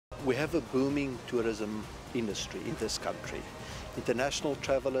We have a booming tourism industry in this country. International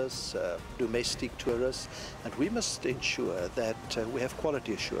travelers, domestic tourists, and we must ensure that we have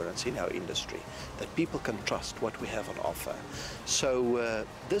quality assurance in our industry, that people can trust what we have on offer. So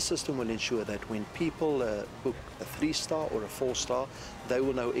this system will ensure that when people book a 3-star or a 4-star, they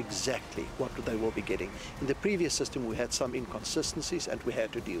will know exactly what they will be getting. In the previous system we had some inconsistencies and we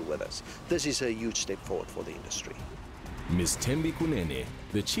had to deal with this. This is a huge step forward for the industry. Ms. Thembi Kunene,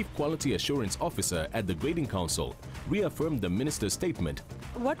 the Chief Quality Assurance Officer at the Grading Council, reaffirmed the Minister's statement.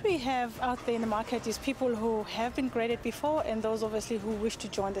 What we have out there in the market is people who have been graded before and those obviously who wish to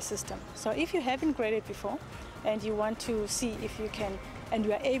join the system. So if you have been graded before and you want to see if you can and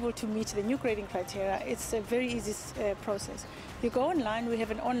you are able to meet the new grading criteria, it's a very easy process. You go online, we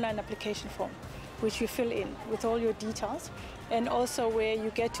have an online application form which you fill in with all your details, and also where you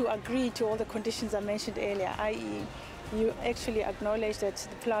get to agree to all the conditions I mentioned earlier, i.e. you actually acknowledge that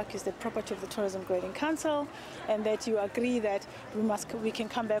the plaque is the property of the Tourism Grading Council and that you agree that we can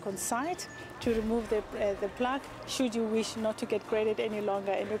come back on site to remove the plaque should you wish not to get graded any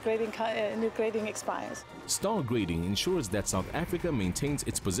longer and your grading expires. Star grading ensures that South Africa maintains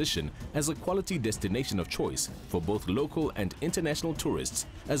its position as a quality destination of choice for both local and international tourists,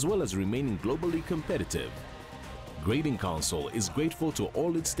 as well as remaining globally competitive. Grading Council is grateful to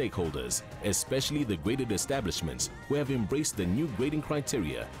all its stakeholders, especially the graded establishments who have embraced the new grading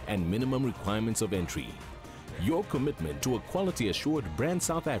criteria and minimum requirements of entry. Your commitment to a quality-assured brand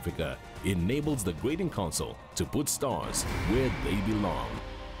South Africa enables the Grading Council to put stars where they belong.